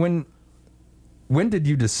 when did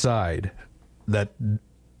you decide that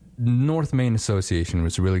North Main Association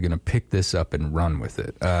was really going to pick this up and run with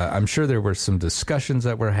it? I'm sure there were some discussions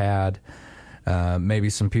that were had.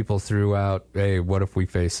 Maybe some people threw out, hey, what if we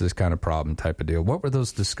face this kind of problem type of deal. What were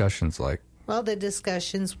those discussions like? Well, the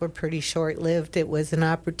discussions were pretty short-lived. It was an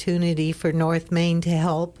opportunity for North Main to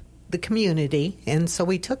help the community, and so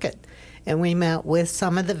we took it. And we met with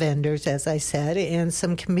some of the vendors, as I said, and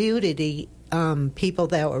some community people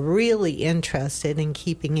that were really interested in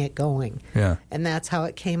keeping it going. Yeah. And that's how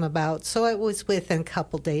it came about. So it was within a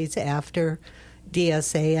couple days after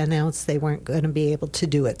DSA announced they weren't going to be able to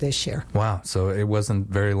do it this year. Wow, so it wasn't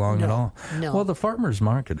very long at all. No. Well, the farmers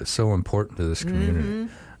market is so important to this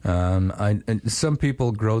community. Some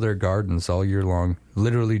people grow their gardens all year long,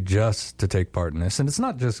 literally just to take part in this. And it's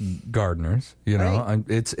not just gardeners, Right.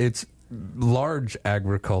 It's large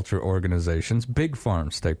agriculture organizations, big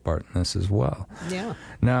farms take part in this as well. Yeah.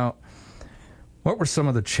 Now, what were some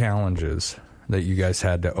of the challenges that you guys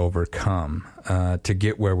had to overcome to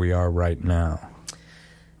get where we are right now?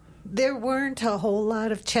 There weren't a whole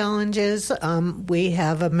lot of challenges. We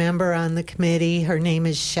have a member on the committee. Her name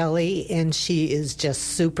is Shelley, and she is just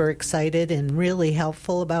super excited and really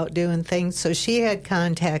helpful about doing things. So she had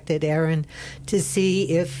contacted Erin to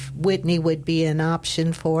see if Whitney would be an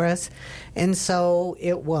option for us. And so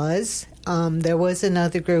it was. There was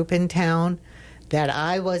another group in town that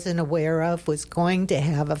I wasn't aware of was going to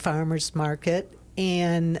have a farmer's market,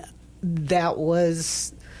 and that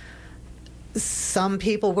was... Some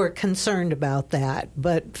people were concerned about that,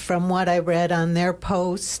 but from what I read on their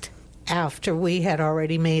post after we had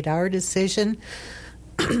already made our decision,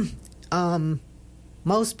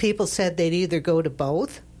 most people said they'd either go to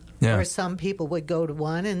both, or some people would go to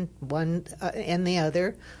one and the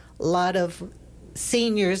other. A lot of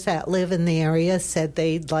seniors that live in the area said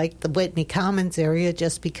they liked the Whitney Commons area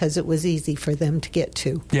just because it was easy for them to get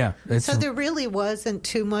to. Yeah. So there really wasn't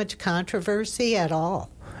too much controversy at all.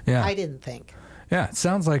 Yeah. I didn't think. Yeah, it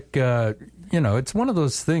sounds like it's one of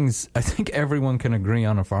those things. I think everyone can agree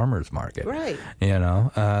on a farmer's market, Right.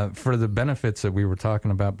 For the benefits that we were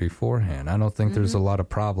talking about beforehand. I don't think there's a lot of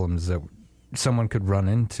problems that someone could run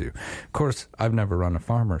into. Of course, I've never run a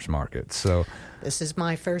farmer's market, so This is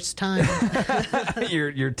my first time.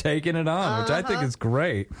 you're taking it on, which I think is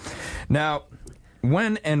great. Now,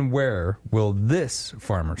 when and where will this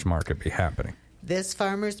farmer's market be happening? This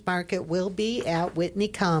farmers market will be at Whitney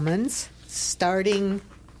Commons starting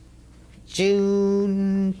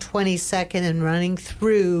June 22nd and running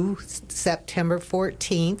through September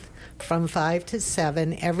 14th from 5 to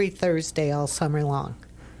 7 every Thursday all summer long.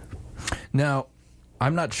 Now,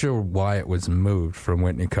 I'm not sure why it was moved from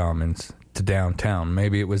Whitney Commons to downtown.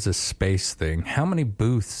 Maybe it was a space thing. How many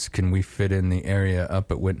booths can we fit in the area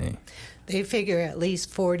up at Whitney? They figure at least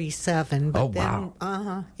 47. But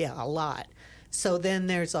wow. Yeah, a lot. So then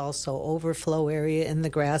there's also overflow area in the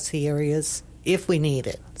grassy areas if we need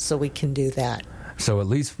it. So we can do that. So at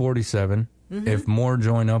least 47. If more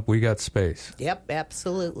join up, we got space. Yep,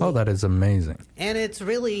 absolutely. Oh, that is amazing. And it's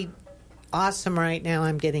really awesome right now.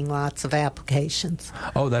 I'm getting lots of applications.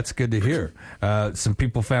 Oh, that's good to hear. Some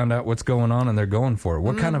people found out what's going on and they're going for it.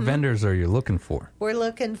 What kind of vendors are you looking for? We're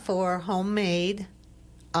looking for homemade,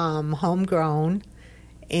 homegrown,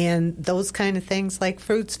 and those kind of things like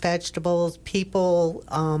fruits, vegetables. People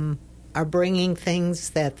are bringing things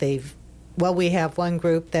that they've... Well, we have one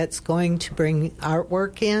group that's going to bring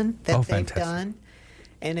artwork in that they've done,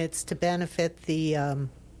 and it's to benefit the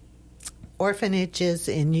orphanages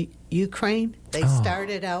in Ukraine. They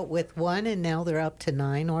started out with one, and now they're up to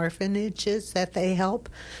 9 orphanages that they help.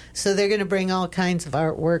 So they're going to bring all kinds of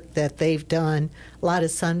artwork that they've done, a lot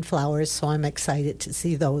of sunflowers, so I'm excited to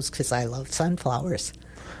see those because I love sunflowers.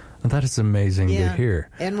 Well, that is amazing to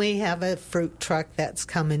hear. And we have a fruit truck that's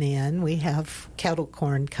coming in. We have kettle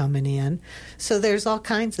corn coming in. So there's all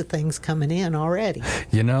kinds of things coming in already.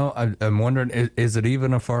 You know, I'm wondering, is it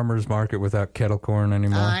even a farmer's market without kettle corn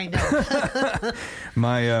anymore? I know.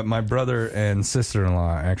 My brother and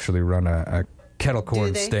sister-in-law actually run a kettle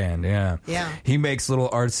corn stand. Yeah. He makes little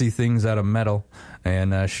artsy things out of metal,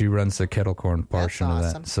 and she runs the kettle corn portion of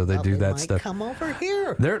that. So they do that stuff. Come over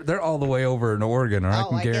here. They're all the way over in Oregon, or I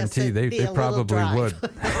can guarantee they probably would.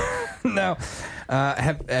 Now,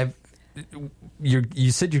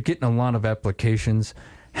 you said you're getting a lot of applications.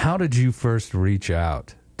 How did you first reach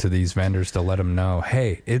out to these vendors to let them know,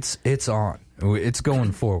 hey, it's on, it's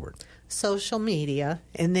going forward? Social media,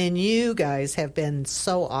 and then you guys have been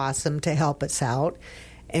so awesome to help us out.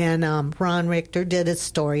 And Ron Richter did a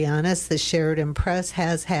story on us. The Sheridan Press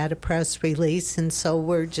has had a press release, and so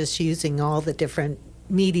we're just using all the different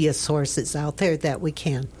media sources out there that we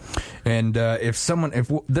can. And if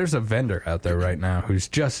there's a vendor out there right now who's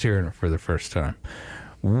just hearing it for the first time,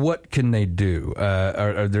 what can they do?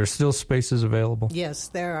 Are there still spaces available? Yes,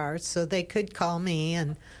 there are. So they could call me,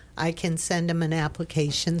 and I can send them an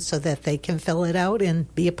application so that they can fill it out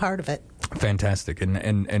and be a part of it. Fantastic.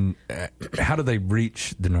 And how do they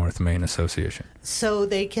reach the North Maine Association? So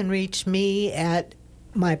they can reach me at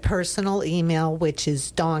my personal email, which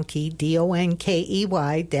is donkey, DONKEY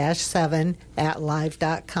 -7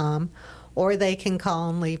 @live.com, or they can call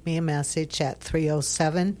and leave me a message at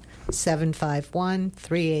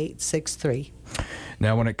 307-751-3863.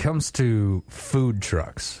 Now, when it comes to food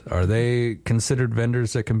trucks, are they considered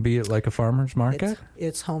vendors that can be at like a farmer's market?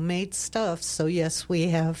 It's homemade stuff, so yes,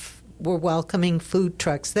 we're welcoming food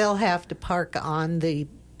trucks. They'll have to park on the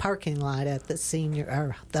parking lot at the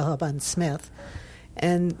the Hub on Smith,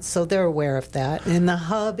 and so they're aware of that. And the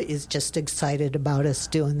Hub is just excited about us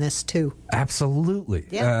doing this too. Absolutely.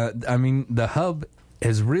 Yeah. I mean, the Hub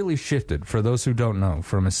has really shifted, for those who don't know,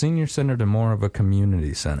 from a senior center to more of a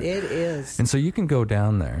community center. It is. And so you can go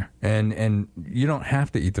down there, and you don't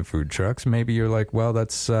have to eat the food trucks. Maybe you're like, well,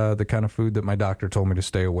 that's the kind of food that my doctor told me to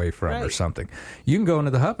stay away from or something. You can go into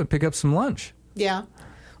the Hub and pick up some lunch. Yeah.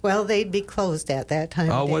 Well, they'd be closed at that time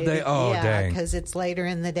of day. Oh, would they? Oh, yeah, dang. because it's later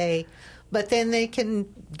in the day. But then they can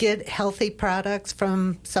get healthy products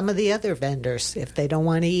from some of the other vendors if they don't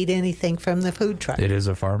want to eat anything from the food truck. It is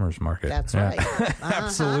a farmer's market. That's right.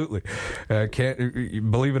 Absolutely.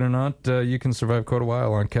 Believe it or not, you can survive quite a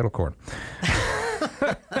while on kettle corn.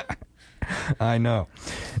 I know.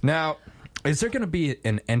 Now, is there going to be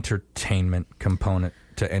an entertainment component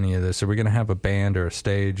to any of this? Are we going to have a band or a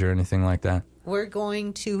stage or anything like that? We're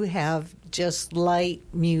going to have just light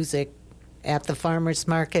music at the farmer's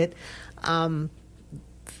market. The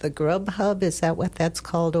Grub Hub, is that what that's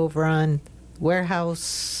called, over on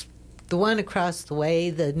Warehouse, the one across the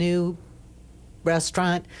way, the new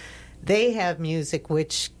restaurant? They have music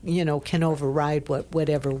which, can override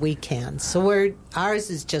whatever we can. So ours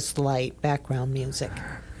is just light background music.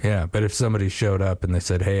 Yeah, but if somebody showed up and they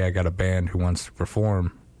said, hey, I got a band who wants to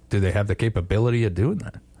perform, do they have the capability of doing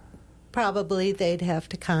that? Probably they'd have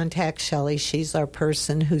to contact Shelley. She's our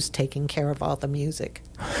person who's taking care of all the music.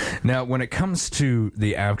 Now, when it comes to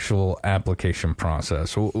the actual application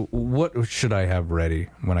process, what should I have ready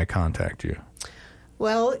when I contact you?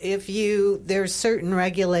 Well, there's certain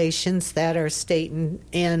regulations that are state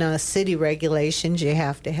and city regulations. You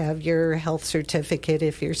have to have your health certificate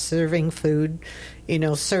if you're serving food.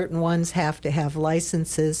 Certain ones have to have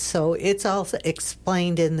licenses. So it's all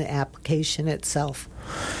explained in the application itself.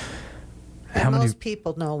 Most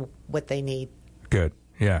people know what they need. Good,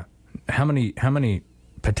 yeah. How many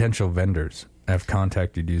potential vendors have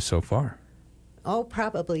contacted you so far? Oh,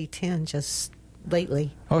 probably 10 just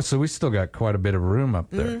lately. Oh, so we still got quite a bit of room up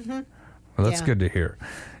there. Mm-hmm. Well, that's good to hear.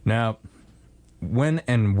 Now, when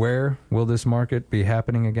and where will this market be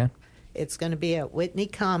happening again? It's going to be at Whitney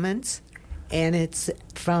Commons, and it's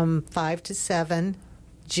from 5 to 7,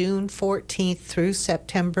 June 14th through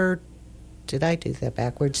September. Did I do that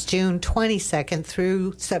backwards? June 22nd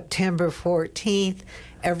through September 14th,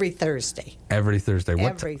 every Thursday. Every Thursday.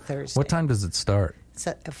 Every Thursday. What time does it start? It's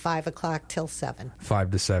at 5 o'clock till 7.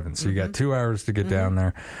 5 to 7. So you got 2 hours to get down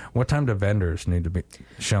there. What time do vendors need to be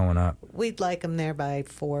showing up? We'd like them there by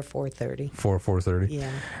 4:30. 4:30?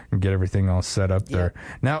 Yeah. And get everything all set up there.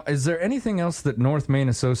 Now, is there anything else that North Maine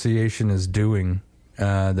Association is doing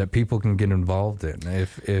that people can get involved in?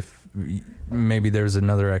 If maybe there's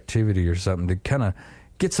another activity or something to kind of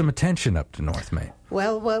get some attention up to North Maine.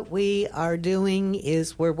 Well, what we are doing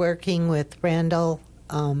is we're working with Randall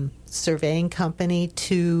Surveying Company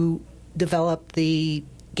to develop the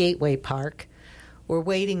Gateway Park. We're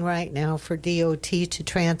waiting right now for DOT to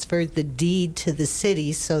transfer the deed to the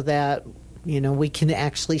city so that, we can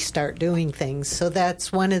actually start doing things. So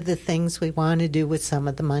that's one of the things we want to do with some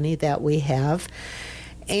of the money that we have.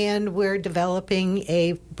 And we're developing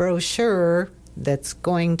a brochure that's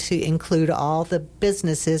going to include all the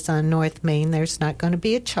businesses on North Maine. There's not going to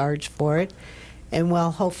be a charge for it. And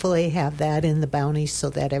we'll hopefully have that in the bounty so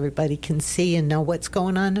that everybody can see and know what's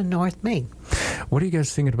going on in North Maine. What are you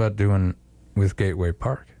guys thinking about doing with Gateway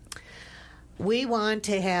Park? We want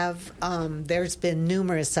to have, there's been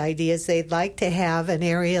numerous ideas. They'd like to have an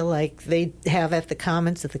area like they have at the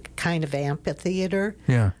Commons, at the kind of amphitheater.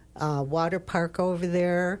 Yeah. Water park over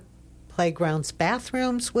there, playgrounds,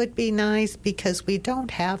 bathrooms would be nice because we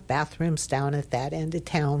don't have bathrooms down at that end of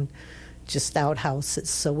town, just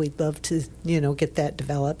outhouses. So we'd love to, get that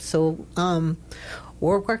developed. So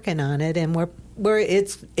we're working on it, and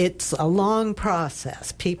it's a long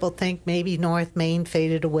process. People think maybe North Maine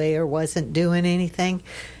faded away or wasn't doing anything.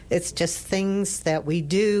 It's just things that we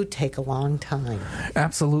do take a long time.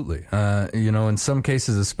 Absolutely. In some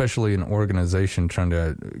cases, especially an organization trying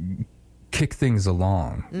to kick things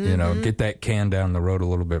along, get that can down the road a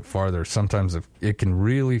little bit farther, sometimes it can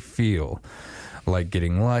really feel like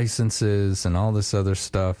getting licenses and all this other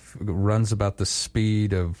stuff runs about the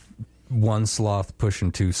speed of one sloth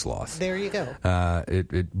pushing two sloths. There you go.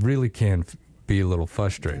 It really can be a little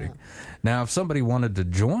frustrating. Yeah. Now, if somebody wanted to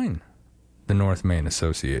join the North Maine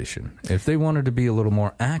Association, if they wanted to be a little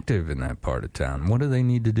more active in that part of town, what do they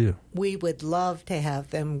need to do? We would love to have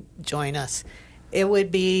them join us. It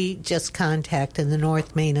would be just contacting the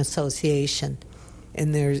North Maine Association,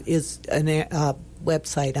 and there is a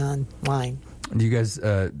website online. Do you guys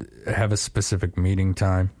have a specific meeting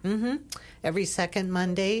time? Mm-hmm. Every second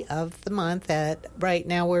Monday of the month. Right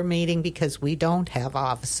now we're meeting because we don't have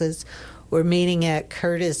offices. We're meeting at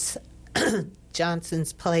Curtis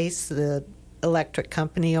Johnson's place, the electric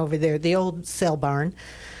company over there, the old cell barn.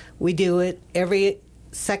 We do it every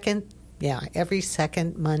second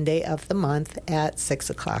Monday of the month at 6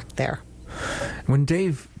 o'clock there. When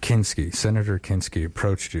Dave Kinski, Senator Kinski,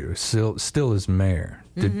 approached you, still as mayor,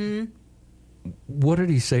 what did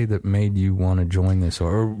he say that made you want to join this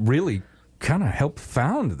or really kind of help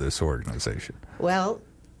found this organization? Well,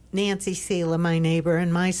 Nancy Seela, my neighbor,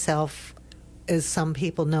 and myself, as some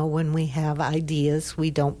people know, when we have ideas,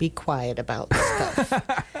 we don't be quiet about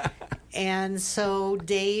stuff. And so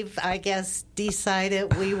Dave, I guess,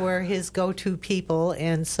 decided we were his go-to people,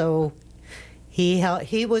 and so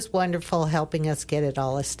he was wonderful helping us get it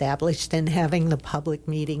all established and having the public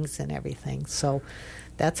meetings and everything. So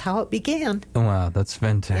that's how it began. Wow, that's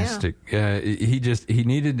fantastic. Yeah. He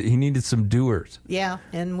needed some doers. Yeah,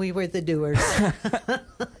 and we were the doers.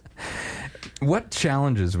 What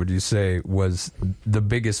challenges would you say was the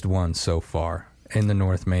biggest one so far in the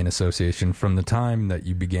North Maine Association from the time that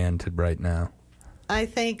you began to right now? I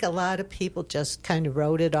think a lot of people just kind of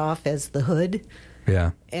wrote it off as the hood.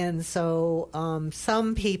 Yeah. And so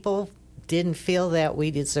some people didn't feel that we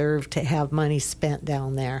deserved to have money spent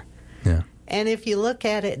down there. Yeah. And if you look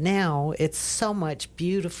at it now, it's so much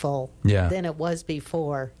beautiful than it was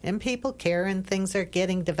before. And people care and things are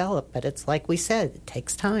getting developed. But it's like we said, it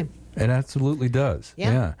takes time. It absolutely does.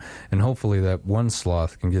 Yeah. And hopefully that one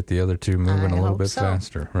sloth can get the other two moving a little bit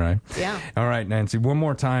faster, right? Yeah. All right, Nancy, one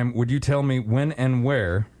more time. Would you tell me when and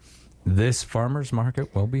where this farmers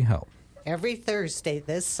market will be held? Every Thursday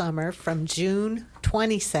this summer from June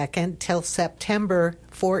 22nd till September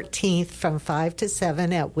 14th from 5 to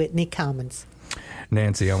 7 at Whitney Commons.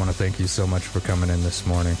 Nancy, I want to thank you so much for coming in this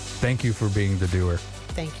morning. Thank you for being the doer.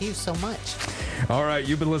 Thank you so much. All right,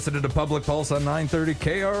 you've been listening to Public Pulse on 930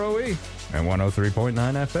 KROE and 103.9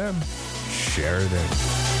 FM, Sheridan.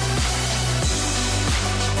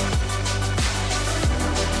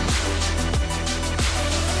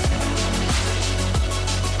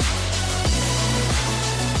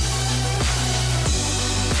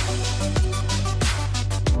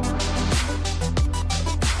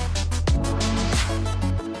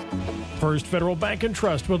 First Federal Bank and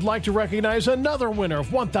Trust would like to recognize another winner of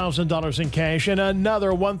 $1,000 in cash and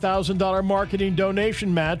another $1,000 marketing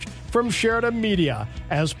donation match from Sheridan Media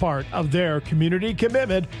as part of their community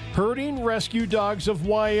commitment. Herding Rescue Dogs of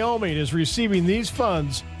Wyoming is receiving these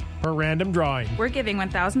funds per random drawing. We're giving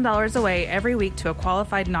 $1,000 away every week to a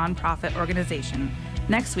qualified nonprofit organization.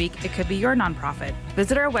 Next week, it could be your nonprofit.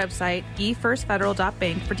 Visit our website,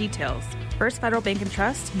 efirstfederal.bank, for details. First Federal Bank and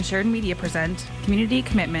Trust and Sheridan Media present Community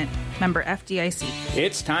Commitment, member FDIC.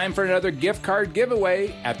 It's time for another gift card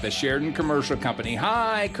giveaway at the Sheridan Commercial Company.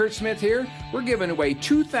 Hi, Kurt Smith here. We're giving away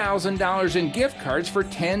 $2,000 in gift cards for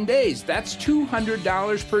 10 days. That's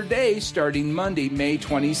 $200 per day starting Monday, May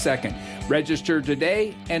 22nd. Register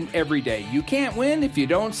today and every day. You can't win if you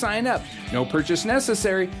don't sign up. No purchase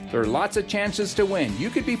necessary. There are lots of chances to win. You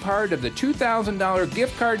could be part of the $2,000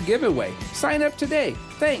 gift card giveaway. Sign up today.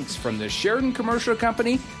 Thanks from the Sheridan Commercial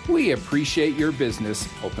Company. We appreciate your business.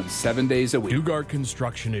 Open 7 days a week. Dugard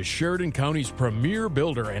Construction is Sheridan County's premier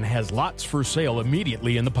builder and has lots for sale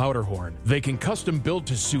immediately in the Powderhorn. They can custom build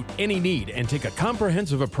to suit any need and take a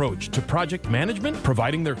comprehensive approach to project management,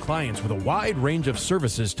 providing their clients with a wide range of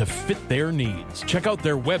services to fit their needs. Check out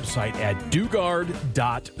their website at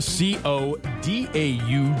dugard.co,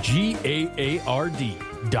 DAUGAARD.co,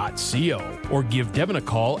 or give Devin a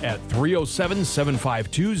call at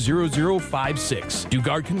 307-752-0056.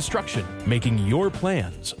 Dugard Construction, making your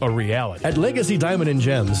plans a reality. At Legacy Diamond and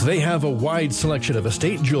Gems, they have a wide selection of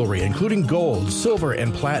estate jewelry, including gold, silver,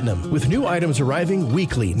 and platinum. With new items arriving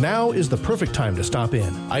weekly, now is the perfect time to stop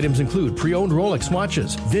in. Items include pre-owned Rolex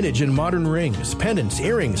watches, vintage and modern rings, pendants,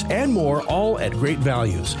 earrings, and more, all at great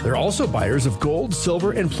values. They're also buyers of gold,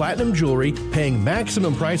 silver, and platinum jewelry, paying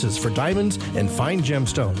maximum prices for diamonds and fine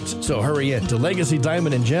gemstones. So hurry in to Legacy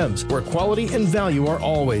Diamond and Gems, where quality and value are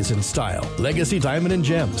always in style. Legacy Diamond and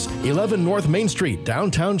Gems, 11 North Main Street,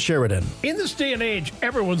 downtown Sheridan. In this day and age,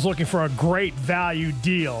 everyone's looking for a great value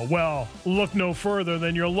deal. Well, look no further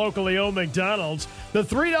than your locally owned McDonald's. The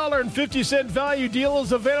 $3.50 value deal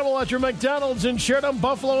is available at your McDonald's in Sheridan,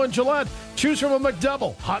 Buffalo, and Gillette. Choose from a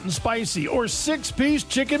McDouble, hot and spicy, or 6-piece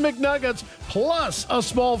chicken McNuggets, plus a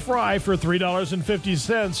small fry for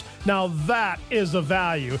 $3.50. Now that is the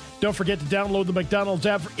value. Don't forget to download the McDonald's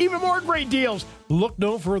app for even more great deals. Look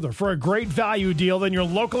no further for a great value deal than your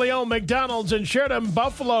locally owned McDonald's in Sheridan,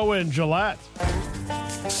 Buffalo, and Gillette.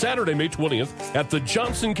 Saturday, May 20th, at the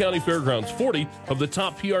Johnson County Fairgrounds, 40 of the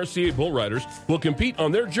top PRCA bull riders will compete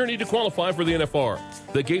on their journey to qualify for the NFR.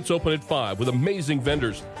 The gates open at 5 with amazing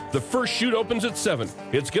vendors. The first chute opens at 7.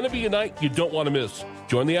 It's going to be a night you don't want to miss.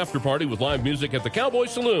 Join the after party with live music at the Cowboy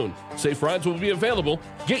Saloon. Safe rides will be available.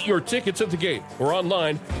 Get your tickets at the gate or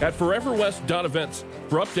online at foreverwest.events.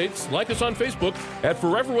 For updates, like us on Facebook at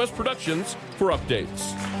Forever West Productions for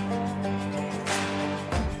updates.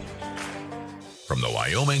 From the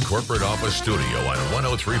Wyoming Corporate Office Studio on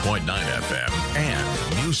 103.9 FM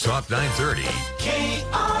and News Talk 930.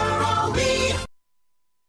 KROE.